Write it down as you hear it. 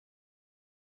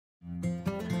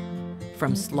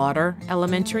From Slaughter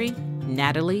Elementary,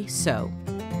 Nathalie Sowe.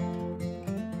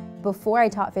 Before I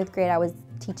taught 5th grade, I was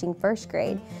teaching 1st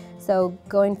grade. So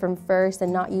going from 1st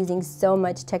and not using so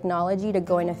much technology to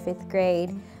going to 5th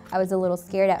grade, I was a little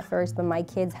scared at first, but my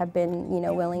kids have been,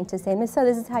 willing to say, Miss So,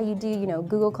 this is how you do,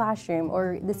 Google Classroom,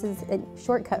 or this is a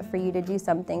shortcut for you to do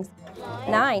something.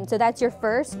 9, so that's your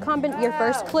first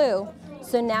clue.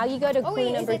 So now you go to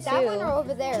clue number 2. Is it that one or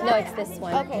over there? No, it's this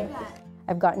one. Okay.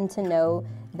 I've gotten to know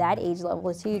that age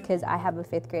level too, because I have a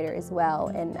 5th grader as well,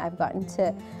 and I've gotten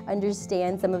to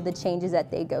understand some of the changes that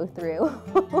they go through.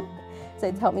 So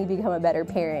it's helped me become a better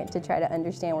parent to try to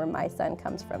understand where my son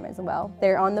comes from as well.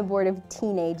 They're on the board of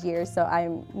teenage years, so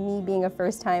me being a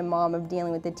first-time mom of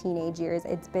dealing with the teenage years,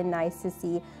 it's been nice to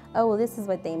see, oh, well, this is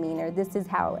what they mean, or this is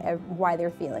why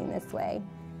they're feeling this way.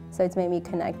 So it's made me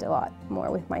connect a lot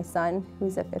more with my son,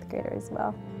 who's a 5th grader as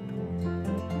well.